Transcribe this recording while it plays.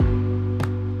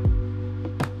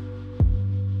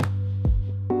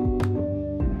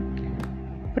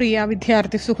പ്രിയ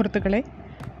വിദ്യാർത്ഥി സുഹൃത്തുക്കളെ,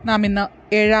 നാം ഇന്ന്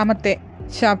 7ാമത്തെ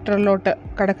ചാപ്റ്ററിലോട്ട്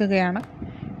കടക്കുകയാണ്.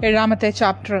 7ാമത്തെ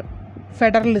ചാപ്റ്റർ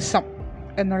ഫെഡറലിസം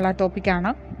എന്നുള്ള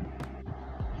ടോപ്പിക്കാണ്.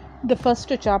 The first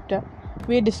chapter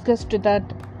we discussed that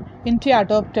India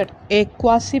adopted a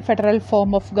quasi-federal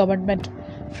form of government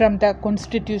from the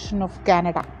Constitution of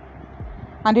Canada.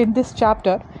 And in this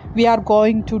chapter we are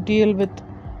going to deal with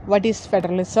what is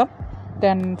federalism,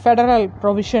 then federal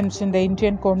provisions in the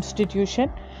Indian Constitution,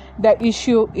 the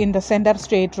issue in the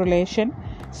center-state relation,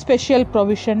 special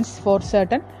provisions for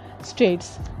certain states.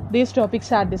 These topics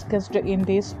are discussed in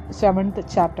this 7th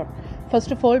chapter.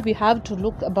 First of all, we have to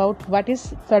look about what is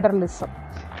federalism.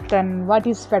 Then what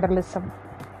is federalism?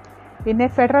 In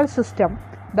a federal system,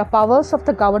 the powers of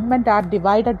the government are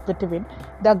divided between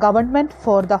the government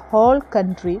for the whole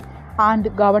country and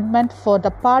government for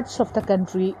the parts of the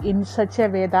country in such a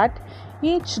way that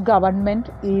each government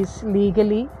is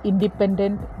legally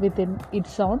independent within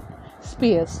its own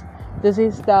spheres. This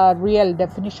is the real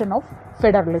definition of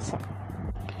federalism.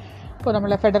 ഇപ്പോൾ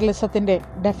നമ്മൾ ഫെഡറലിസത്തിൻ്റെ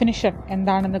definition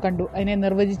എന്താണെന്ന് കണ്ടു, അതിനെ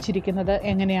നിർവചിച്ചിരിക്കുന്നത്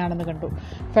എങ്ങനെയാണെന്ന് കണ്ടു.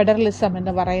 Federalism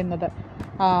എന്ന് പറയുന്നത്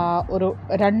ഒരു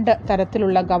 2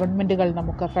 തരത്തിലുള്ള ഗവൺമെൻറ്റുകൾ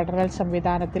നമുക്ക് ഫെഡറൽ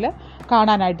സംവിധാനത്തിൽ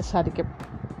കാണാനായിട്ട് സാധിക്കും.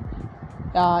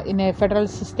 In a federal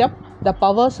system, the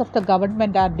powers of the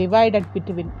government are divided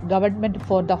between government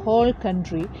for the whole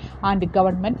country and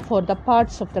government for the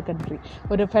parts of the country.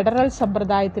 ഒരു ഫെഡറൽ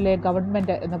സമ്പ്രദായത്തിലെ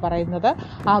ഗവൺമെൻറ് എന്ന് പറയുന്നത്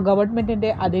ആ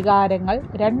ഗവൺമെൻറ്റിൻ്റെ അധികാരങ്ങൾ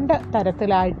 2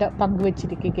 തരത്തിലായിട്ട്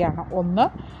പങ്കുവച്ചിരിക്കുകയാണ്. ഒന്ന്,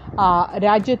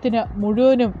 രാജ്യത്തിന്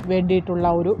മുഴുവനും വേണ്ടിയിട്ടുള്ള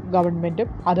ഒരു ഗവൺമെൻറ്റും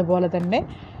അതുപോലെ തന്നെ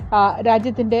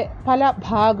രാജ്യത്തിൻ്റെ പല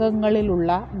ഭാഗങ്ങളിലുള്ള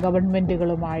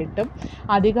ഗവൺമെൻറ്റുകളുമായിട്ടും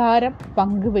അധികാരം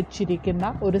പങ്കുവച്ചിരിക്കുന്ന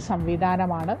ഒരു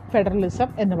സംവിധാനമാണ് ഫെഡറലിസം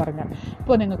എന്ന് പറഞ്ഞാൽ.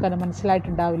 ഇപ്പോൾ നിങ്ങൾക്കത്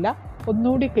മനസ്സിലായിട്ടുണ്ടാവില്ല.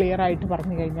 ഒന്നുകൂടി ക്ലിയർ ആയിട്ട്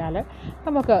പറഞ്ഞു കഴിഞ്ഞാൽ,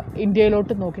 നമുക്ക്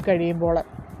ഇന്ത്യയിലോട്ട് നോക്കിക്കഴിയുമ്പോൾ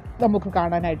നമുക്ക്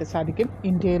കാണാനായിട്ട് സാധിക്കും,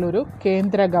 ഇന്ത്യയിലൊരു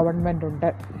കേന്ദ്ര ഗവൺമെൻറ്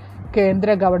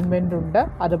ഉണ്ട്.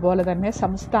 അതുപോലെ തന്നെ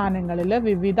സംസ്ഥാനങ്ങളിൽ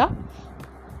വിവിധ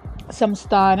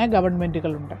സംസ്ഥാന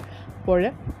ഗവൺമെൻറ്റുകളുണ്ട്. അപ്പോൾ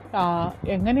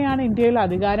എങ്ങനെയാണ് ഇന്ത്യയിൽ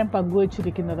അധികാരം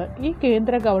പങ്കുവച്ചിരിക്കുന്നത്? ഈ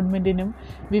കേന്ദ്ര ഗവൺമെൻറ്റിനും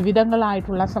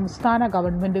വിവിധങ്ങളായിട്ടുള്ള സംസ്ഥാന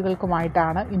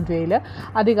ഗവൺമെൻറ്റുകൾക്കുമായിട്ടാണ് ഇന്ത്യയിൽ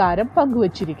അധികാരം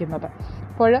പങ്കുവച്ചിരിക്കുന്നത്.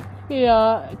 അപ്പോൾ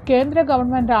കേന്ദ്ര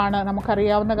ഗവൺമെൻറ്റാണ്,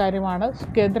 നമുക്കറിയാവുന്ന കാര്യമാണ്,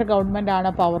 കേന്ദ്ര ഗവൺമെൻറ്റാണ്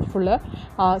പവർഫുള്ള്.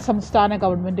 സംസ്ഥാന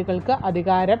ഗവൺമെൻറ്റുകൾക്ക്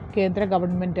അധികാരം കേന്ദ്ര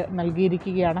ഗവൺമെൻറ്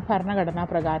നൽകിയിരിക്കുകയാണ് ഭരണഘടനാ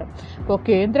പ്രകാരം. അപ്പോൾ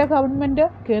കേന്ദ്ര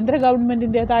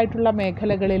ഗവൺമെൻറ്റിൻ്റേതായിട്ടുള്ള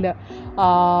മേഖലകളിൽ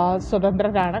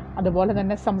സ്വതന്ത്രരാണ്. അതുപോലെ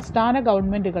തന്നെ സംസ്ഥാന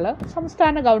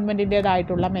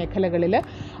ഗവൺമെൻറ്റിൻ്റേതായിട്ടുള്ള മേഖലകളിൽ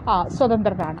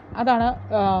സ്വതന്ത്രരാണ്. അതാണ്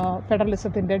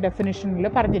ഫെഡറലിസത്തിൻ്റെ ഡെഫിനിഷനിൽ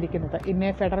പറഞ്ഞിരിക്കുന്നത്. ഇൻ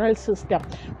എ ഫെഡറൽ സിസ്റ്റം,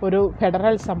 ഒരു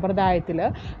ഫെഡറൽ സമ്പ്രദായത്തിൽ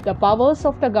the powers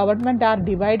of the government are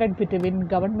divided between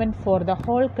government for the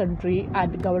whole country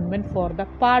and government for the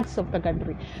parts of the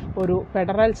country. ഒരു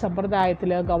ഫെഡറൽ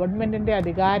സമ്പ്രദായത്തിൽ ഗവൺമെൻറ്റിൻ്റെ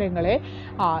അധികാരങ്ങളെ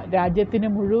രാജ്യത്തിന്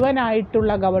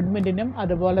മുഴുവനായിട്ടുള്ള ഗവൺമെൻറ്റിനും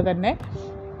അതുപോലെ തന്നെ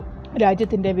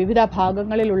രാജ്യത്തിൻ്റെ വിവിധ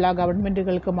ഭാഗങ്ങളിലുള്ള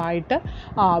ഗവൺമെൻറ്റുകൾക്കുമായിട്ട്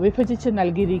വിഭജിച്ച്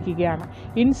നൽകിയിരിക്കുകയാണ്.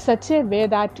 In such a way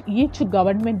that each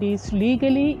government is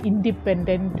legally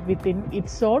independent within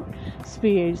it's on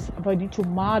spheres. അപ്പോൾ ഇനി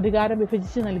ചുമ്മാ അധികാരം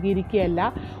വിഭജിച്ച്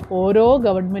നൽകിയിരിക്കുകയല്ല, ഓരോ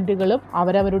ഗവൺമെൻറ്റുകളും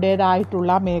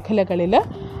അവരവരുടേതായിട്ടുള്ള മേഖലകളിൽ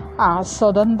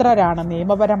സ്വതന്ത്രരാണ്,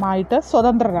 നിയമപരമായിട്ട്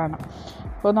സ്വതന്ത്രരാണ്.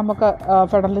 അപ്പോൾ നമുക്ക്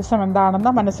ഫെഡറലിസം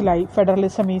എന്താണെന്ന് മനസ്സിലായി.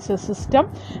 Federalism is A system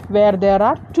where there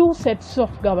R 2 sets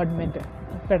of government.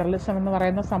 Federalism എന്ന്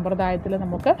പറയുന്ന സമ്പ്രദായത്തിൽ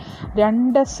നമുക്ക്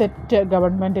 2 സെറ്റ്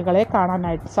ഗവൺമെൻറ്റുകളെ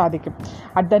കാണാനായിട്ട് സാധിക്കും.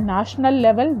 At the national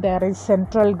level there is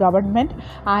central government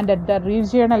and at the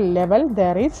regional level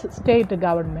there is state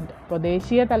government. അപ്പോൾ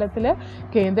ദേശീയ തലത്തിൽ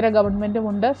കേന്ദ്ര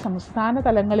ഗവൺമെൻറ്റുമുണ്ട്, സംസ്ഥാന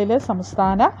തലങ്ങളിൽ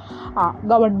സംസ്ഥാന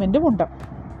ഗവൺമെൻറ്റുമുണ്ട്.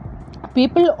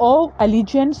 People owe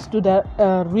allegiance to the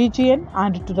region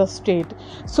and to the state.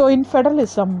 So in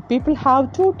federalism, people have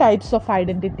 2 types of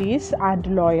identities and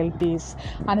loyalties.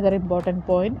 Another important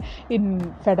point, in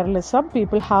federalism,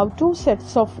 people have 2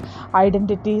 sets of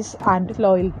identities and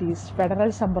loyalties.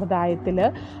 Federal സമ്പ്രദായത്തിൽ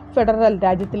federal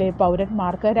രാജ്യത്തിലെ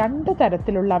പൗരന്മാർക്ക് 2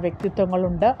 തരത്തിലുള്ള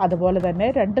വ്യക്തിത്വങ്ങളുണ്ട്, അതുപോലെ തന്നെ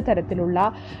 2 തരത്തിലുള്ള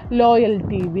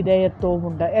loyalty,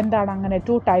 വിധേയത്വവുമുണ്ട്. എന്താണ് അങ്ങനെ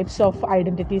 2 types of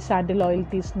identities and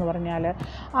loyalties എന്ന് പറഞ്ഞാൽ,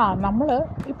 നമ്മൾ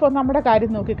ഇപ്പോൾ നമ്മുടെ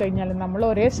കാര്യം നോക്കിക്കഴിഞ്ഞാൽ നമ്മൾ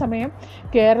ഒരേ സമയം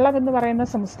കേരളം എന്ന് പറയുന്ന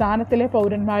സംസ്ഥാനത്തിലെ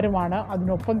പൗരന്മാരുമാണ്,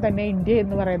 അതിനൊപ്പം തന്നെ ഇന്ത്യ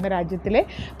എന്ന് പറയുന്ന രാജ്യത്തിലെ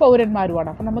പൗരന്മാരുമാണ്.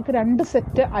 അപ്പോൾ നമുക്ക് 2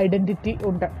 സെറ്റ് ഐഡൻറ്റിറ്റി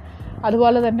ഉണ്ട്.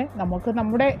 അതുപോലെ തന്നെ നമുക്ക്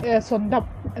നമ്മുടെ സ്വന്തം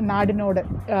നാടിനോട്,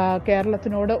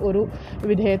 കേരളത്തിനോട് ഒരു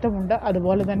വിധേയത്വമുണ്ട്.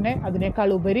 അതുപോലെ തന്നെ അതിനേക്കാൾ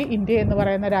ഉപരി ഇന്ത്യ എന്ന്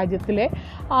പറയുന്ന രാജ്യത്തിലെ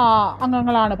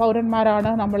അംഗങ്ങളാണ്,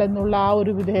 പൗരന്മാരാണ് നമ്മളെന്നുള്ള ആ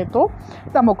ഒരു വിധേയത്വവും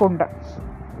നമുക്കുണ്ട്.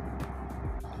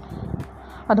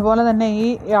 അതുപോലെ തന്നെ ഈ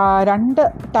രണ്ട്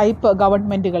ടൈപ്പ്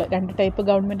ഗവൺമെൻറ്റുകൾ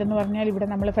എന്ന് പറഞ്ഞാൽ ഇവിടെ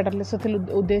നമ്മൾ ഫെഡറലിസത്തിൽ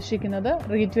ഉദ്ദേശിക്കുന്നത്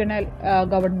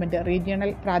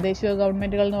റീജിയണൽ പ്രാദേശിക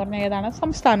ഗവൺമെൻറ്റുകൾ എന്ന് പറഞ്ഞാൽ ഏതാണ്?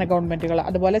 സംസ്ഥാന ഗവൺമെൻറ്റുകൾ.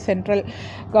 അതുപോലെ സെൻട്രൽ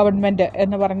ഗവൺമെൻറ്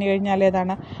എന്ന് പറഞ്ഞു കഴിഞ്ഞാൽ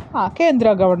ഏതാണ്? കേന്ദ്ര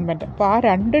ഗവൺമെൻറ്. അപ്പോൾ ആ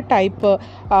രണ്ട് ടൈപ്പ്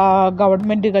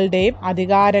ഗവൺമെൻറ്റുകളുടെയും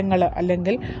അധികാരങ്ങൾ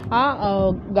അല്ലെങ്കിൽ ആ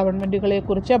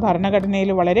ഗവൺമെൻറ്റുകളെക്കുറിച്ച്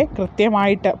ഭരണഘടനയിൽ വളരെ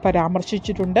കൃത്യമായിട്ട്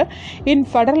പരാമർശിച്ചിട്ടുണ്ട്. In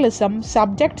federalism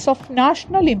subjects of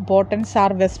national importance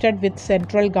are vested with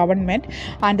central government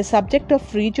and subject of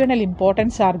regional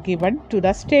importance are given to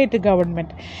the state government.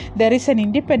 There is an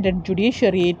independent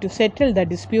judiciary to settle the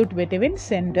dispute between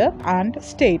center and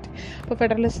state. ഇപ്പോൾ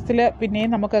ഫെഡറലിസത്തിൽ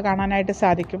പിന്നെയും നമുക്ക് കാണാനായിട്ട്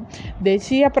സാധിക്കും,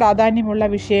 ദേശീയ പ്രാധാന്യമുള്ള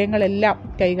വിഷയങ്ങളെല്ലാം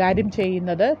കൈകാര്യം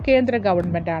ചെയ്യുന്നത് കേന്ദ്ര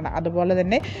ഗവൺമെൻറ്റാണ്. അതുപോലെ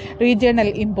തന്നെ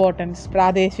റീജിയണൽ ഇമ്പോർട്ടൻസ്,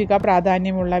 പ്രാദേശിക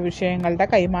പ്രാധാന്യമുള്ള വിഷയങ്ങളുടെ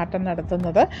കൈമാറ്റം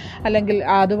നടത്തുന്നത്, അല്ലെങ്കിൽ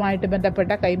അതുമായിട്ട്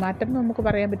ബന്ധപ്പെട്ട കൈമാറ്റം നമുക്ക്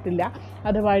പറയാൻ പറ്റില്ല,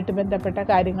 അതുമായിട്ട് ബന്ധപ്പെട്ട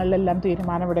കാര്യങ്ങളിലെല്ലാം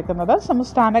തീരുമാനമെടുക്കുന്നത്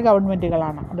സംസ്ഥാന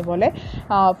ഗവൺമെൻറ്റുകളാണ്. അതുപോലെ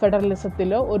ഫെഡറലിസത്തിൽ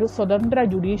ഒരു സ്വതന്ത്ര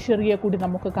ജുഡീഷ്യറിയെ കൂടി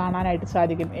നമുക്ക് കാണാനായിട്ട്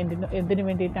സാധിക്കും. എന്തിനു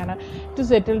വേണ്ടിയിട്ടാണ്? To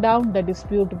settle down the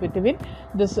dispute between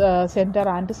this centre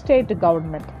and state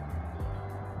government.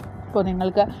 ഇപ്പോൾ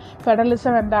നിങ്ങൾക്ക്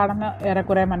ഫെഡറലിസം എന്താണെന്ന്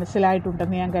ഏറെക്കുറെ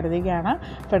മനസ്സിലായിട്ടുണ്ടെന്ന് ഞാൻ കരുതുകയാണ്.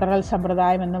 ഫെഡറൽ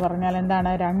സമ്പ്രദായം എന്ന് പറഞ്ഞാൽ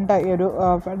എന്താണ്?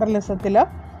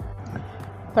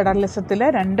 ഫെഡറലിസത്തിൽ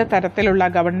രണ്ട് തരത്തിലുള്ള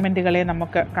ഗവൺമെൻറ്റുകളെ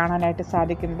നമുക്ക് കാണാനായിട്ട്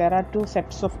സാധിക്കും. There are two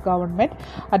sets of government.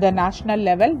 At the national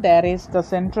level there is the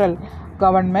central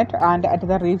government, and at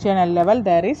the regional level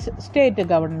there is state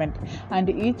government, and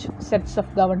each sets of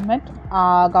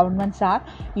governments are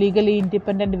legally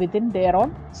independent within their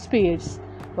own spheres.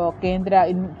 ഇപ്പോൾ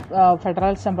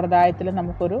federal സമ്പ്രദായത്തിൽ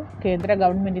നമുക്കൊരു കേന്ദ്ര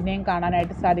ഗവൺമെൻറ്റിനെയും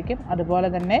കാണാനായിട്ട് സാധിക്കും, അതുപോലെ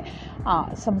തന്നെ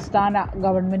സംസ്ഥാന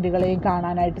ഗവൺമെൻറ്റുകളെയും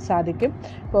കാണാനായിട്ട് സാധിക്കും.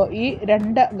 ഇപ്പോൾ ഈ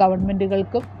രണ്ട്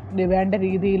ഗവൺമെൻറ്റുകൾക്കും വേണ്ട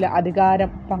രീതിയിൽ അധികാരം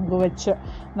പങ്കുവച്ച്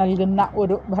നൽകുന്ന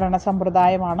ഒരു ഭരണ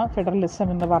സമ്പ്രദായമാണ് ഫെഡറലിസം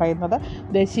എന്ന് പറയുന്നത്.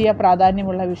 ദേശീയ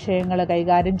പ്രാധാന്യമുള്ള വിഷയങ്ങൾ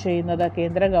കൈകാര്യം ചെയ്യുന്നത്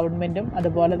കേന്ദ്ര ഗവൺമെൻറ്റും,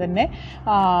 അതുപോലെ തന്നെ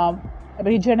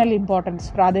റീജിയണൽ ഇമ്പോർട്ടൻസ്,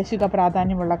 പ്രാദേശിക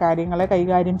പ്രാധാന്യമുള്ള കാര്യങ്ങളെ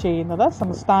കൈകാര്യം ചെയ്യുന്നത്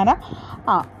സംസ്ഥാന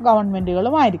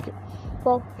ഗവൺമെൻറ്റുകളുമായിരിക്കും.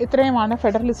 അപ്പോൾ ഇത്രയുമാണ്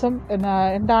ഫെഡറലിസം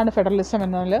എന്താണ് ഫെഡറലിസം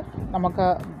എന്നതിൽ നമുക്ക്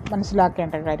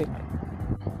മനസ്സിലാക്കേണ്ട കാര്യങ്ങൾ.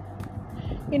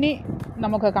 ഇനി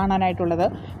നമുക്ക് കാണാനായിട്ടുള്ളത്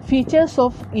ഫീച്ചേഴ്സ്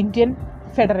ഓഫ് ഇന്ത്യൻ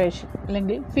ഫെഡറേഷൻ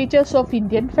അല്ലെങ്കിൽ features of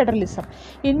Indian federalism.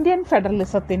 Indian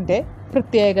ഫെഡറലിസത്തിൻ്റെ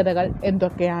പ്രത്യേകതകൾ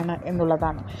എന്തൊക്കെയാണ്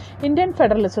എന്നുള്ളതാണ്. ഇന്ത്യൻ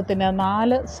ഫെഡറലിസത്തിന്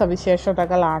 4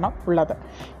 സവിശേഷതകളാണ് ഉള്ളത്.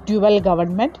 Dual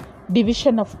government,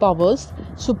 division of powers,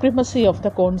 supremacy of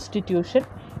the constitution,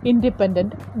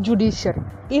 independent judiciary.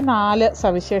 ഈ 4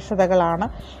 സവിശേഷതകളാണ്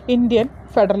ഇന്ത്യൻ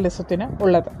ഫെഡറലിസത്തിന്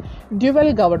ഉള്ളത്. Dual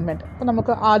government. അപ്പോൾ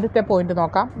നമുക്ക് ആദ്യത്തെ പോയിന്റ്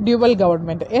നോക്കാം. ഡ്യുവൽ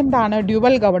ഗവൺമെൻറ് എന്താണ്?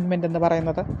 ഡ്യുവൽ ഗവൺമെൻറ് എന്ന്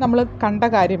പറയുന്നത് നമ്മൾ കണ്ട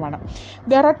കാര്യമാണ്.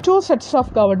 There are 2 sets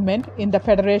of government in the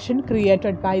federation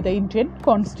created by the Indian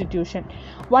constitution.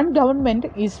 One government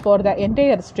is for the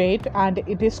entire state and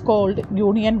it is called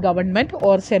union government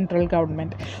or central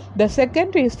government. The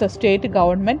second is the state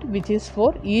government, which is for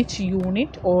each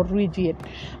unit or region.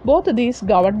 Both these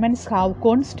governments have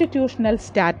constitutional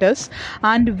status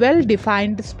and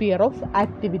well-defined sphere of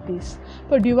activities.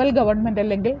 ഇപ്പോൾ dual government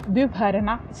അല്ലെങ്കിൽ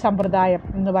ദ്വിഭരണ സമ്പ്രദായം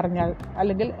എന്ന് പറഞ്ഞാൽ,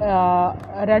 അല്ലെങ്കിൽ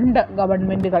 2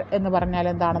 ഗവൺമെൻറ്റുകൾ എന്ന് പറഞ്ഞാൽ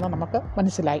എന്താണെന്ന് നമുക്ക്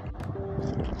മനസ്സിലായി.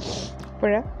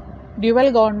 അപ്പോൾ ഡ്യുവൽ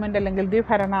ഗവൺമെൻറ് അല്ലെങ്കിൽ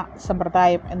ദ്വിഭരണ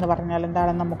സമ്പ്രദായം എന്ന് പറഞ്ഞാൽ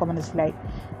എന്താണെന്ന് നമുക്ക് മനസ്സിലായി.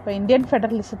 ഇപ്പോൾ ഇന്ത്യൻ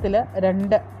ഫെഡറലിസത്തിൽ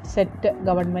 2 സെറ്റ്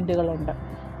ഗവൺമെൻറ്റുകളുണ്ട്.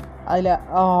 അതിൽ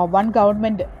one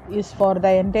government is for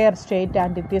the entire state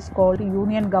and it is called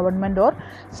union government or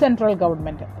central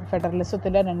government.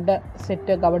 ഫെഡറലിസത്തിൽ 2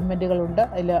 സെറ്റ് ഗവൺമെൻറ്റുകളുണ്ട്.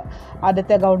 അതിൽ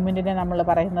ആദ്യത്തെ ഗവൺമെൻറ്റിനെ നമ്മൾ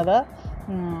പറയുന്നത്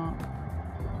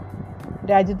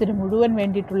രാജ്യത്തിന് മുഴുവൻ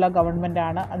വേണ്ടിയിട്ടുള്ള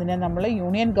ഗവൺമെൻറ്റാണ്. അതിനെ നമ്മൾ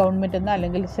യൂണിയൻ ഗവൺമെൻറ് എന്ന്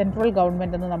അല്ലെങ്കിൽ സെൻട്രൽ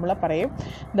ഗവൺമെൻറ് എന്ന് നമ്മൾ പറയും.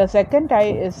 The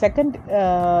second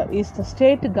is the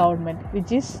state government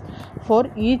which is for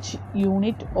each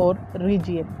unit or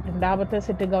region. രണ്ടാമത്തെ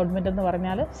സെറ്റ് ഗവൺമെൻറ് എന്ന്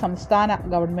പറഞ്ഞാൽ സംസ്ഥാന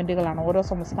ഗവൺമെൻറ്റുകളാണ്. ഓരോ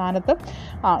സംസ്ഥാനത്തും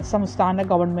സംസ്ഥാന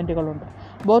ഗവൺമെൻറ്റുകളുണ്ട്.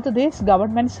 Both these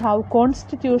governments have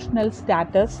constitutional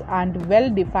status and well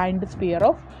defined sphere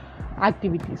of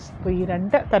activities. അപ്പോൾ ഈ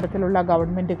 2 തരത്തിലുള്ള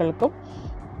ഗവൺമെൻറ്റുകൾക്കും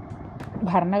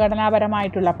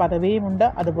ഭരണഘടനാപരമായിട്ടുള്ള പദവിയുമുണ്ട്,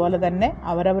 അതുപോലെ തന്നെ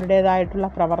അവരവരുടേതായിട്ടുള്ള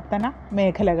പ്രവർത്തന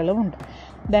മേഖലകളുമുണ്ട്.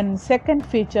 Then second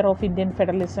feature of Indian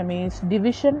federalism is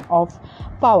division of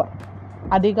power,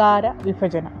 അധികാര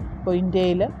വിഭജനം. ഇപ്പോൾ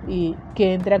ഇന്ത്യയിൽ ഈ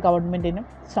കേന്ദ്ര ഗവൺമെൻറ്റിനും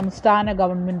സംസ്ഥാന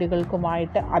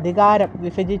ഗവൺമെൻറ്റുകൾക്കുമായിട്ട് അധികാരം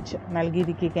വിഭജിച്ച്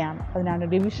നൽകിയിരിക്കുകയാണ്. അതിനാണ്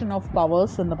ഡിവിഷൻ ഓഫ്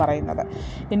പവേഴ്സ് എന്ന് പറയുന്നത്.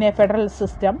 In a federal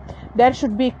system there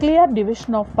should be clear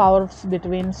division of powers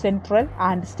between central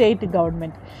and state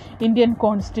government. Indian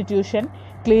constitution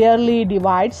clearly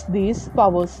divides these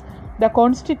powers. The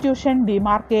Constitution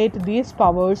demarcates these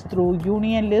powers through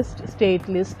union list, state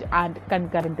list and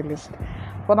concurrent list.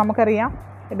 അപ്പോൾ നമുക്കറിയാം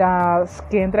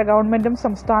കേന്ദ്ര ഗവൺമെൻറ്റും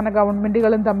സംസ്ഥാന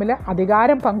ഗവൺമെൻറ്റുകളും തമ്മിൽ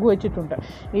അധികാരം പങ്കുവച്ചിട്ടുണ്ട്.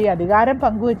 ഈ അധികാരം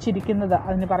പങ്കുവച്ചിരിക്കുന്നത്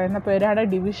അതിന് പറയുന്ന പേരാണ്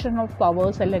ഡിവിഷൻ ഓഫ്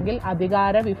പവേഴ്സ് അല്ലെങ്കിൽ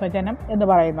അധികാര വിഭജനം എന്ന്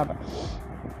പറയുന്നത്.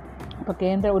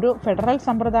 അപ്പോൾ ഒരു ഫെഡറൽ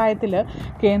സമ്പ്രദായത്തിൽ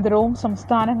കേന്ദ്രവും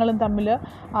സംസ്ഥാനങ്ങളും തമ്മിൽ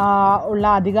ഉള്ള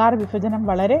അധികാര വിഭജനം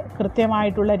വളരെ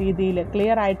കൃത്യമായിട്ടുള്ള രീതിയിൽ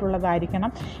ക്ലിയർ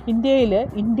ആയിട്ടുള്ളതായിരിക്കണം.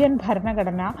 ഇന്ത്യൻ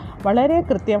ഭരണഘടന വളരെ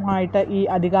കൃത്യമായിട്ട് ഈ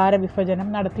അധികാര വിഭജനം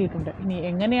നടത്തിയിട്ടുണ്ട്. ഇനി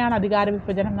എങ്ങനെയാണ് അധികാര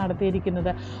വിഭജനം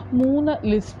നടത്തിയിരിക്കുന്നത്? 3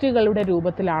 ലിസ്റ്റുകളുടെ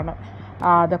രൂപത്തിലാണ്.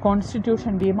 The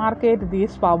Constitution demarcates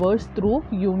these powers through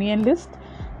union list,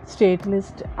 state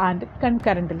list and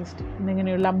concurrent list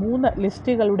എന്നിങ്ങനെയുള്ള 3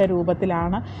 ലിസ്റ്റുകളുടെ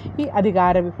രൂപത്തിലാണ് ഈ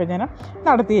അധികാര വിഭജനം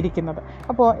നടത്തിയിരിക്കുന്നത്.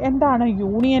 അപ്പോൾ എന്താണ്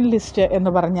യൂണിയൻ ലിസ്റ്റ്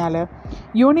എന്ന് പറഞ്ഞാൽ?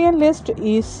 Union list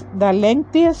is the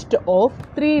lengthiest of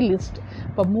 3 list.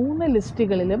 അപ്പോൾ 3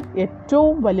 ലിസ്റ്റുകളിലും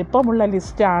ഏറ്റവും വലിപ്പമുള്ള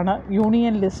ലിസ്റ്റാണ്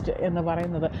യൂണിയൻ ലിസ്റ്റ് എന്ന്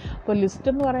പറയുന്നത്. അപ്പോൾ ലിസ്റ്റ്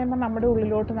എന്ന് പറയുമ്പോൾ നമ്മുടെ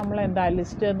ഉള്ളിലോട്ട് നമ്മൾ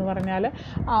ലിസ്റ്റ് എന്ന് പറഞ്ഞാൽ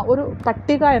ഒരു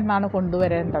പട്ടിക എന്നാണ്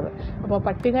കൊണ്ടുവരേണ്ടത്. അപ്പോൾ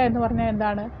പട്ടിക എന്ന് പറഞ്ഞാൽ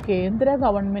എന്താണ്? കേന്ദ്ര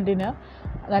ഗവൺമെൻറ്റിന്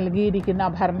നൽകിയിരിക്കുന്ന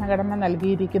ഭരണഘടന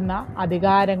നൽകിയിരിക്കുന്ന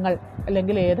അധികാരങ്ങൾ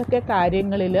അല്ലെങ്കിൽ ഏതൊക്കെ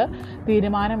കാര്യങ്ങളിൽ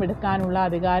തീരുമാനമെടുക്കാനുള്ള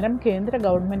അധികാരം കേന്ദ്ര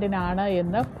ഗവൺമെൻറ്റിനാണ്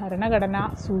എന്ന് ഭരണഘടന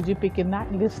സൂചിപ്പിക്കുന്ന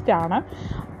ലിസ്റ്റാണ്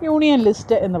യൂണിയൻ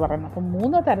ലിസ്റ്റ് എന്ന് പറയുന്നത്. അപ്പം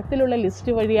 3 തരത്തിലുള്ള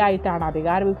ലിസ്റ്റ് വഴിയായിട്ടാണ്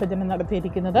അധികാര വിഭജനം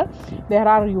നടത്തിയിരിക്കുന്നത്. There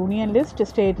are union list,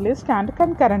 state list and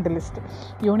concurrent list.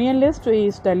 Union list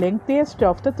is the lengthiest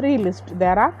of the 3 list.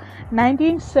 There are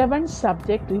 97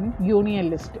 subject in union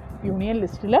list. Union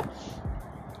ലിസ്റ്റിൽ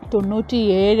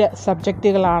 97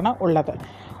 സബ്ജക്റ്റുകളാണ് ഉള്ളത്.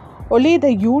 Only the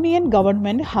union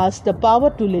government has the power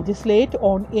to legislate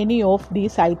on any of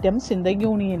these items in the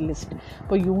union list.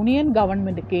 അപ്പോൾ union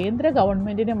government, കേന്ദ്ര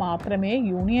ഗവൺമെൻറ്റിന് മാത്രമേ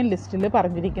union ലിസ്റ്റിൽ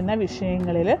പറഞ്ഞിരിക്കുന്ന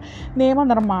വിഷയങ്ങളിൽ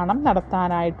നിയമനിർമ്മാണം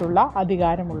നടത്താനായിട്ടുള്ള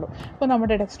അധികാരമുള്ളൂ. ഇപ്പോൾ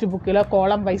നമ്മുടെ ടെക്സ്റ്റ് ബുക്കിൽ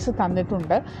കോളം വൈസ്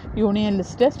തന്നിട്ടുണ്ട്. Union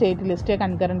list, state list,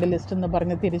 concurrent list എന്ന്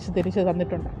പറഞ്ഞ് തിരിച്ച്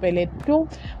തന്നിട്ടുണ്ട്. അപ്പോൾ അതിൽ ഏറ്റവും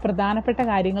പ്രധാനപ്പെട്ട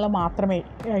കാര്യങ്ങൾ മാത്രമേ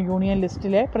യൂണിയൻ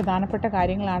ലിസ്റ്റിലെ പ്രധാനപ്പെട്ട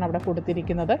കാര്യങ്ങളാണ് അവിടെ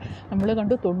കൊടുത്തിരിക്കുന്നത്. നമ്മൾ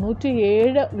കണ്ടു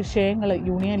 97 വിഷയങ്ങൾ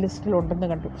യൂണിയൻ ലിസ്റ്റിലുണ്ടെന്ന്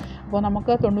കണ്ടു. അപ്പോൾ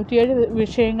നമുക്ക് 97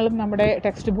 വിഷയങ്ങളും നമ്മുടെ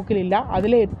ടെക്സ്റ്റ് ബുക്കിലില്ല.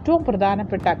 അതിലെ ഏറ്റവും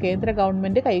പ്രധാനപ്പെട്ട കേന്ദ്ര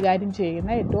ഗവൺമെൻറ് കൈകാര്യം ചെയ്യുന്ന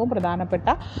ഏറ്റവും പ്രധാനപ്പെട്ട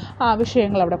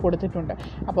വിഷയങ്ങൾ അവിടെ കൊടുത്തിട്ടുണ്ട്.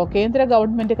 അപ്പോൾ കേന്ദ്ര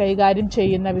ഗവൺമെൻറ് കൈകാര്യം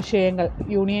ചെയ്യുന്ന വിഷയങ്ങൾ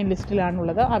യൂണിയൻ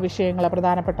ലിസ്റ്റിലാണുള്ളത്. ആ വിഷയങ്ങൾ,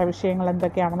 പ്രധാനപ്പെട്ട വിഷയങ്ങൾ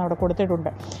എന്തൊക്കെയാണെന്ന് അവിടെ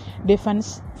കൊടുത്തിട്ടുണ്ട്.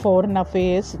 Defence, foreign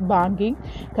affairs, banking,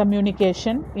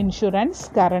 communication, insurance,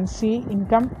 currency,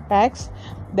 income tax,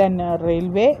 then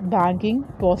railway, banking,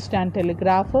 post and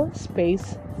telegraph, space,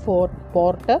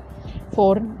 port,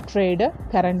 foreign trade,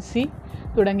 currency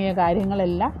തുടങ്ങിയ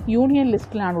കാര്യങ്ങളെല്ലാം യൂണിയൻ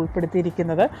ലിസ്റ്റിലാണ്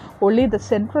ഉൾപ്പെടുത്തിയിരിക്കുന്നത്. only the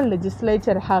central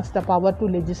legislature has the power to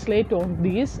legislate on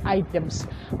these items.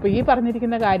 അപ്പോൾ ഈ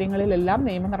പറഞ്ഞിരിക്കുന്ന കാര്യങ്ങളിലെല്ലാം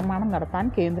നിയമനിർമ്മാണം നടത്താൻ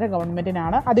കേന്ദ്ര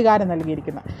ഗവൺമെൻറ്റിനാണ് അധികാരം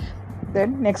നൽകിയിരിക്കുന്നത്.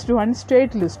 then next one,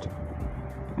 state list.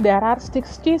 There are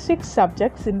 66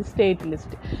 subjects in the state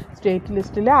list. State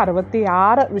ലിസ്റ്റിൽ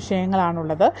 66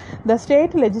 വിഷയങ്ങളാണുള്ളത്. The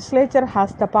state legislature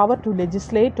has the power to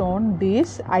legislate on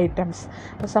these items.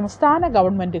 സംസ്ഥാന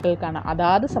ഗവൺമെൻറ്റുകൾക്കാണ്,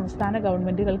 അതാത് സംസ്ഥാന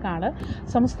ഗവൺമെൻറ്റുകൾക്കാണ്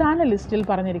സംസ്ഥാന ലിസ്റ്റിൽ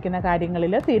പറഞ്ഞിരിക്കുന്ന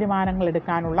കാര്യങ്ങളിൽ തീരുമാനങ്ങൾ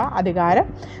എടുക്കാനുള്ള അധികാരം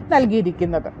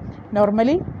നൽകിയിരിക്കുന്നത്.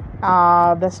 Normally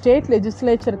the state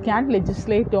legislature can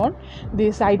legislate on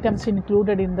these items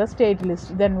included in the state list.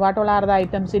 Then what all are the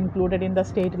items included in the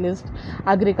state list?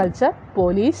 Agriculture,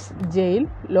 police, jail,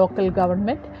 local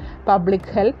government, public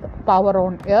health, power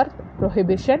on earth,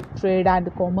 prohibition, trade and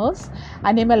commerce,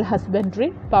 animal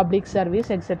husbandry, public service,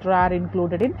 etc. are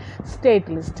included in state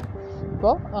list.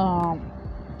 അപ്പോൾ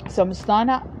സംസ്ഥാന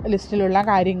ലിസ്റ്റിലുള്ള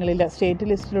കാര്യങ്ങളിൽ, state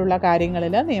ലിസ്റ്റിലുള്ള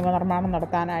കാര്യങ്ങളിൽ നിയമനിർമ്മാണം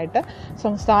നടത്താനായിട്ട്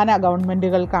സംസ്ഥാന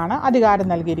ഗവൺമെൻറ്റുകൾക്കാണ് അധികാരം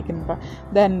നൽകിയിരിക്കുന്നത്.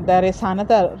 Then there is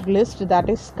another list,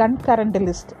 that is concurrent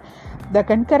list. The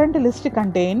concurrent list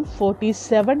contain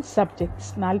 47 subjects.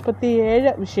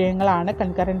 47 വിഷയങ്ങളാണ്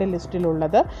concurrent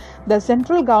ലിസ്റ്റിലുള്ളത്. The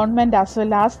central government as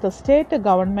well as the state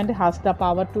government has the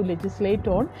power to legislate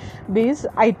on these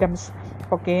items.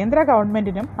 അപ്പോൾ കേന്ദ്ര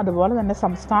ഗവൺമെൻറ്റിനും അതുപോലെ തന്നെ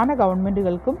സംസ്ഥാന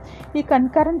ഗവൺമെൻറ്റുകൾക്കും ഈ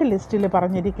concurrent ലിസ്റ്റിൽ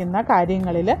പറഞ്ഞിരിക്കുന്ന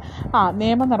കാര്യങ്ങളിൽ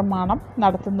നിയമനിർമ്മാണം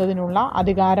നടത്തുന്നതിനുള്ള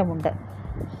അധികാരമുണ്ട്.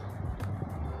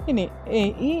 ഇനി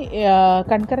ഈ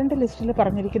കൺകറൻറ്റ് ലിസ്റ്റിൽ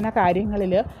പറഞ്ഞിരിക്കുന്ന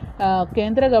കാര്യങ്ങളിൽ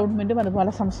കേന്ദ്ര ഗവൺമെൻറ്റും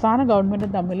അതുപോലെ സംസ്ഥാന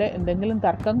ഗവൺമെൻറ്റും തമ്മിൽ എന്തെങ്കിലും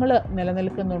തർക്കങ്ങൾ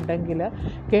നിലനിൽക്കുന്നുണ്ടെങ്കിൽ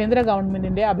കേന്ദ്ര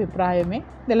ഗവൺമെൻറ്റിൻ്റെ അഭിപ്രായമേ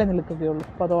നിലനിൽക്കുകയുള്ളൂ.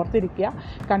 അപ്പോൾ അത് ഓർത്തിരിക്കുക.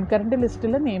 കൺകറൻറ്റ്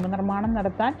ലിസ്റ്റിൽ നിയമനിർമ്മാണം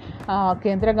നടത്താൻ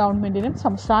കേന്ദ്ര ഗവൺമെൻറ്റിനും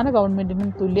സംസ്ഥാന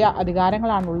ഗവൺമെൻറ്റിനും തുല്യ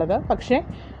അധികാരങ്ങളാണുള്ളത്. പക്ഷേ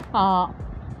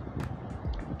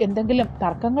എന്തെങ്കിലും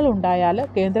തർക്കങ്ങളുണ്ടായാൽ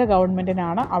കേന്ദ്ര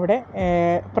ഗവൺമെൻറ്റിനാണ് അവിടെ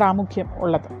പ്രാമുഖ്യം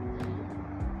ഉള്ളത്.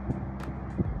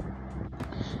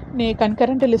 ഇനി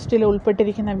കൺകറൻറ്റ് ലിസ്റ്റിൽ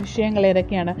ഉൾപ്പെട്ടിരിക്കുന്ന വിഷയങ്ങൾ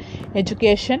ഏതൊക്കെയാണ്?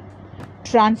 Education,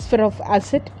 transfer of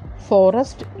asset,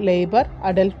 forest, labour,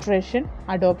 adulteration,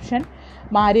 adoption,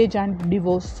 marriage and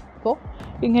divorce. അപ്പോൾ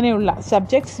ഇങ്ങനെയുള്ള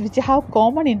subjects which have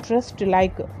common interest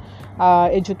like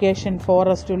education,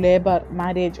 forest, labor,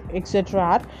 marriage, etc.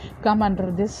 are come under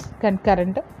this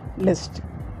concurrent list.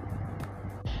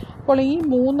 അപ്പോൾ ഈ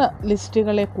 3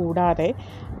 ലിസ്റ്റുകളെ കൂടാതെ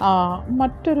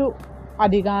മറ്റൊരു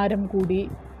അധികാരം കൂടി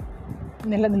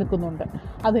നിലനിൽക്കുന്നുണ്ട്.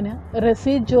 അതിന്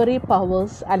റെസിജ്വറി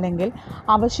പവേഴ്സ് അല്ലെങ്കിൽ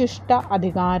അവശിഷ്ട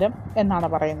അധികാരം എന്നാണ്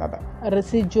പറയുന്നത്.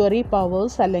 റെസിജ്വറി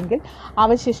പവേഴ്സ് അല്ലെങ്കിൽ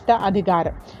അവശിഷ്ട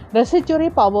അധികാരം. Residuary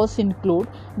powers include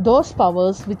those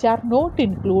powers which are not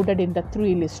included in the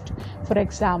 3 list. Four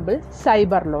example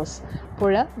cyber laws.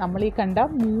 അപ്പോൾ നമ്മൾ ഈ കണ്ട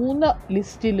 3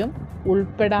 ലിസ്റ്റിലും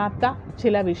ഉൾപ്പെടാത്ത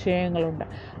ചില വിഷയങ്ങളുണ്ട്.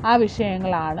 ആ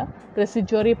വിഷയങ്ങളാണ്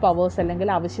റെസിജ്വറി പവേഴ്സ് അല്ലെങ്കിൽ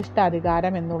അവശിഷ്ട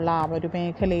അധികാരം എന്നുള്ള ആ ഒരു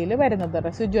മേഖലയിൽ വരുന്നത്.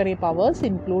 Residuary powers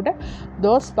include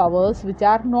those powers which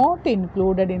are not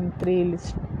included in 3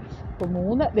 list. ഇപ്പോൾ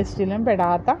 3 ലിസ്റ്റിലും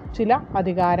പെടാത്ത ചില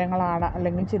അധികാരങ്ങളാണ്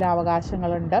അല്ലെങ്കിൽ ചില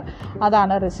അവകാശങ്ങളുണ്ട്.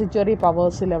 അതാണ് റെസിജ്വറി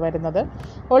പവേഴ്സിൽ വരുന്നത്.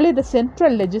 Only the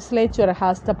central legislature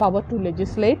has the power to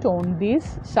legislate on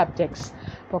these subjects.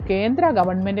 അപ്പോൾ കേന്ദ്ര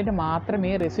ഗവൺമെൻറ്റിന്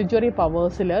മാത്രമേ റെസിജ്വറി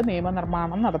പവേഴ്സിൽ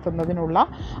നിയമനിർമ്മാണം നടത്തുന്നതിനുള്ള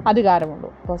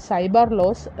അധികാരമുള്ളൂ. അപ്പോൾ സൈബർ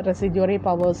ലോസ് റെസിജ്വറി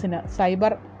പവേഴ്സിന്,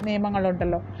 സൈബർ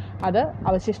നിയമങ്ങളുണ്ടല്ലോ, അത്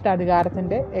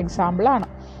അവശിഷ്ടാധികാരത്തിൻ്റെ എക്സാമ്പിളാണ്.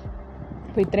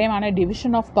 അപ്പോൾ ഇത്രയുമാണ്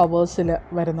ഡിവിഷൻ ഓഫ് പവേഴ്സിൽ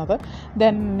വരുന്നത്.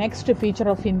 Then next feature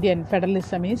of Indian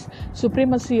federalism is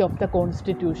supremacy of the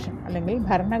constitution അല്ലെങ്കിൽ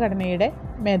ഭരണഘടനയുടെ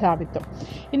മേധാവിത്വം.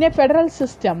 In a federal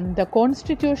system the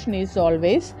constitution is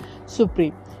always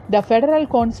supreme. The Federal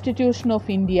Constitution of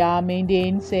India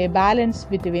maintains a balance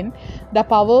between the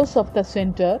powers of the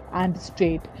center and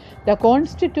state. The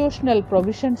constitutional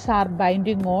provisions are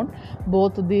binding on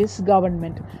both these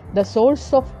government. The source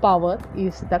of power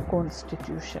is the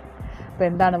Constitution. അപ്പോൾ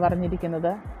എന്താണ്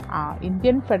പറഞ്ഞിരിക്കുന്നത്?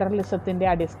 Indian ഫെഡറലിസത്തിൻ്റെ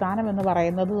അടിസ്ഥാനം എന്ന്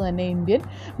പറയുന്നത് തന്നെ Indian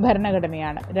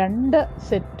ഭരണഘടനയാണ്. 2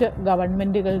 set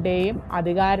ഗവൺമെൻറ്റുകളുടെയും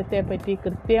അധികാരത്തെപ്പറ്റി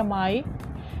കൃത്യമായി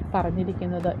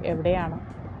പറഞ്ഞിരിക്കുന്നത് എവിടെയാണ്?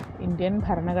 Indian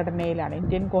ഭരണഘടനയിലാണ്.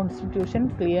 Indian constitution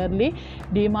clearly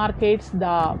ഡിമാർക്കേറ്റ്സ് the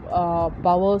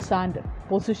powers and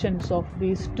positions of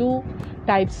these 2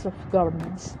 types of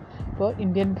governments. അപ്പോൾ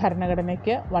ഇന്ത്യൻ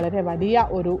ഭരണഘടനയ്ക്ക് വളരെ വലിയ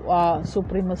ഒരു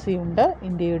സുപ്രീമസി ഉണ്ട്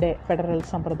ഇന്ത്യയുടെ ഫെഡറൽ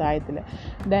സമ്പ്രദായത്തിൽ.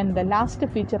 Then the last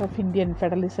feature of Indian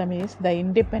federalism is the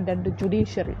independent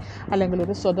judiciary അല്ലെങ്കിൽ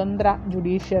ഒരു സ്വതന്ത്ര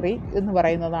ജുഡീഷ്യറി എന്ന്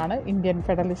പറയുന്നതാണ് ഇന്ത്യൻ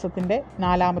ഫെഡറലിസത്തിൻ്റെ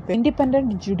 4ാമത്തെ.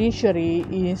 Independent judiciary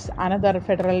is another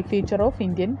federal feature of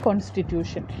Indian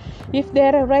constitution. If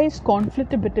there arise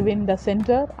conflict between the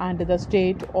center and the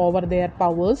state over their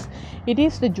powers, it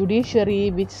is the judiciary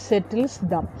which settles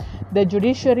them. The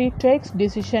judiciary takes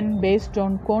decision based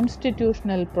on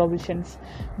constitutional provisions.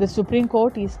 The Supreme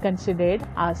Court is considered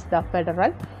as the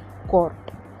federal court.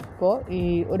 അപ്പോൾ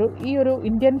ഈ ഒരു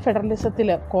Indian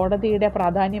ഫെഡറലിസത്തിൽ കോടതിയുടെ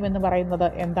പ്രാധാന്യം എന്ന് പറയുന്നത്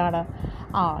എന്താണ്?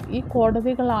 ഈ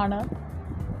കോടതികളാണ്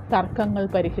തർക്കങ്ങൾ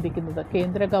പരിഹരിക്കുന്നത്.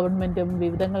 കേന്ദ്ര ഗവൺമെൻറ്റും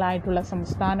വിവിധങ്ങളായിട്ടുള്ള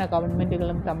സംസ്ഥാന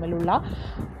ഗവൺമെൻറ്റുകളും തമ്മിലുള്ള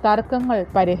തർക്കങ്ങൾ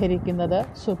പരിഹരിക്കുന്നത്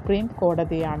സുപ്രീം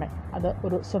കോടതിയാണ്. അത്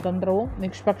ഒരു സ്വതന്ത്രവും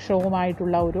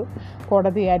നിഷ്പക്ഷവുമായിട്ടുള്ള ഒരു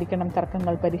കോടതിയായിരിക്കണം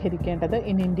തർക്കങ്ങൾ പരിഹരിക്കേണ്ടത്.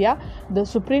 In India the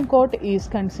supreme court is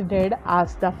considered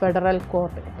as the federal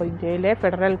court. അപ്പോൾ ഇന്ത്യയിലെ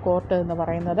ഫെഡറൽ കോർട്ട് എന്ന്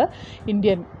പറയുന്നത്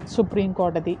ഇന്ത്യൻ സുപ്രീം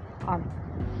കോടതി ആണ്.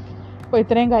 അപ്പോൾ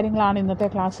ഇത്രയും കാര്യങ്ങളാണ് ഇന്നത്തെ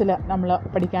ക്ലാസ്സിൽ നമ്മൾ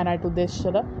പഠിക്കാനായിട്ട്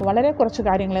ഉദ്ദേശിച്ചത്. വളരെ കുറച്ച്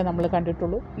കാര്യങ്ങളെ നമ്മൾ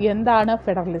കണ്ടിട്ടുള്ളൂ. എന്താണ്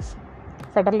ഫെഡറലിസം?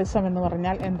 ഫെഡറലിസം എന്ന്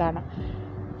പറഞ്ഞാൽ എന്താണ്?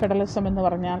 ഫെഡറലിസം എന്ന്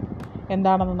പറഞ്ഞാൽ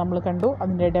എന്താണെന്ന് നമ്മൾ കണ്ടു.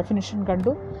 അതിൻ്റെ ഡെഫിനിഷൻ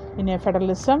കണ്ടു. In a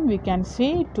federalism we can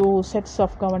see 2 sets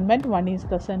of government. One is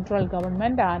the central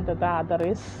government and the other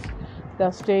is the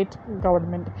state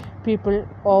government. People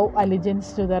owe allegiance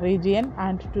to the region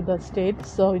and to the state.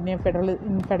 So in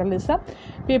federalism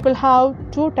people have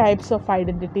 2 types of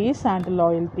identities and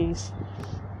loyalties.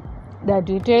 The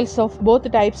details of both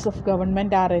types of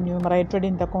government are enumerated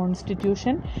in the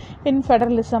Constitution. In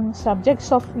federalism, subjects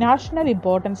of national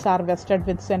importance are vested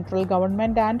with central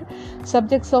government and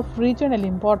subjects of regional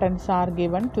importance are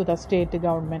given to the state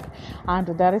government. And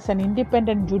there is an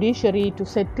independent judiciary to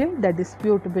settle the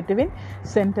dispute between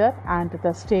center and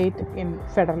the state in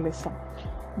federalism.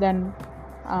 Then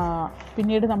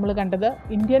പിന്നീട് നമ്മൾ കണ്ടത്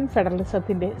Indian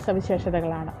ഫെഡറലിസത്തിൻ്റെ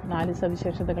സവിശേഷതകളാണ്. 4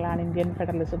 സവിശേഷതകളാണ് Indian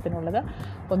ഫെഡറലിസത്തിനുള്ളത്.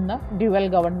 ഒന്ന്, dual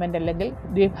government അല്ലെങ്കിൽ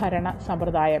ദ്വിഭരണ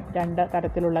സമ്പ്രദായം. 2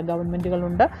 തരത്തിലുള്ള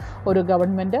ഗവൺമെൻറ്റുകളുണ്ട്. ഒരു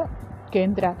ഗവൺമെൻറ്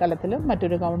കേന്ദ്ര തലത്തിലും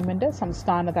മറ്റൊരു ഗവൺമെൻറ്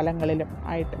സംസ്ഥാന തലങ്ങളിലും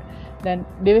ആയിട്ട്. Then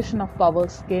division of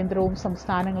powers. കേന്ദ്രവും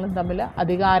സംസ്ഥാനങ്ങളും തമ്മിൽ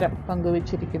അധികാരം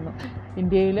പങ്കുവച്ചിരിക്കുന്നു.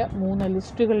 ഇന്ത്യയിൽ 3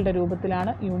 ലിസ്റ്റുകളുടെ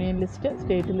രൂപത്തിലാണ് union list,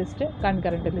 state list,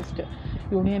 concurrent list.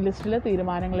 Union ലിസ്റ്റിൽ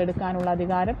തീരുമാനങ്ങൾ എടുക്കാനുള്ള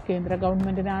അധികാരം കേന്ദ്ര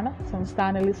ഗവൺമെൻറ്റിനാണ്.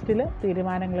 സംസ്ഥാന ലിസ്റ്റിൽ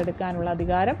തീരുമാനങ്ങൾ എടുക്കാനുള്ള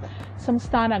അധികാരം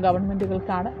സംസ്ഥാന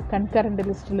ഗവൺമെൻറ്റുകൾക്കാണ്. കൺകറൻറ്റ്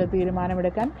ലിസ്റ്റിൽ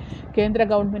തീരുമാനമെടുക്കാൻ കേന്ദ്ര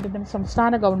ഗവൺമെൻറ്റിനും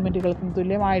സംസ്ഥാന ഗവൺമെൻറ്റുകൾക്കും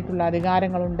തുല്യമായിട്ടുള്ള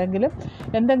അധികാരങ്ങളുണ്ടെങ്കിലും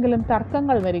എന്തെങ്കിലും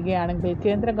തർക്കങ്ങൾ വരികയാണെങ്കിൽ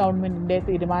കേന്ദ്ര ഗവൺമെൻറ്റിൻ്റെ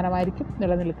തീരുമാനമായിരിക്കും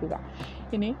നിലനിൽക്കുക.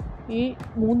 ഇനി ഈ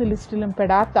 3 ലിസ്റ്റിലും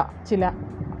പെടാത്ത ചില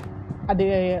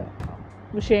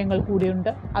വിഷയങ്ങൾ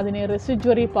കൂടിയുണ്ട്. അതിനെ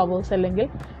റെസിജ്വറി പവേഴ്സ് അല്ലെങ്കിൽ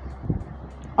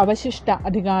അവശിഷ്ട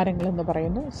അധികാരങ്ങളെന്ന്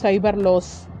പറയുന്നു. സൈബർ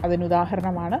ലോസ്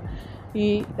അതിനുദാഹരണമാണ്. ഈ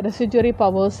റെസിജ്വറി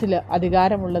പവേഴ്സിൽ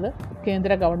അധികാരമുള്ളത്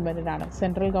കേന്ദ്ര ഗവൺമെൻറ്റിനാണ്.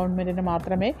 സെൻട്രൽ ഗവൺമെൻറ്റിന്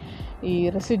മാത്രമേ ഈ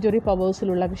റെസിജ്വറി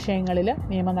പവേഴ്സിലുള്ള വിഷയങ്ങളിൽ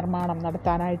നിയമനിർമ്മാണം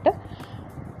നടത്താനായിട്ട്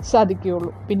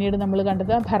സാധിക്കുകയുള്ളൂ. പിന്നീട് നമ്മൾ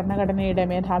കണ്ടത് ഭരണഘടനയുടെ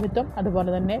മേധാവിത്വം,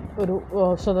 അതുപോലെ തന്നെ ഒരു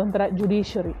സ്വതന്ത്ര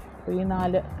ജുഡീഷ്യറി. ഈ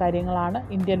 4 കാര്യങ്ങളാണ്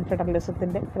ഇന്ത്യൻ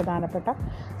ഫെഡറലിസത്തിൻ്റെ പ്രധാനപ്പെട്ട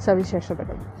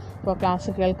സവിശേഷതകൾ. അപ്പോൾ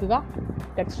ക്ലാസ് കേൾക്കുക,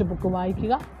 ടെക്സ്റ്റ് ബുക്ക്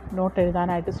വായിക്കുക, നോട്ട്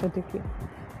എഴുതാനായിട്ട് ശ്രദ്ധിക്കുക.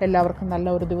 എല്ലാവർക്കും നല്ല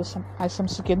ഒരു ദിവസം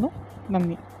ആശംസിക്കുന്നു.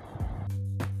 നന്ദി.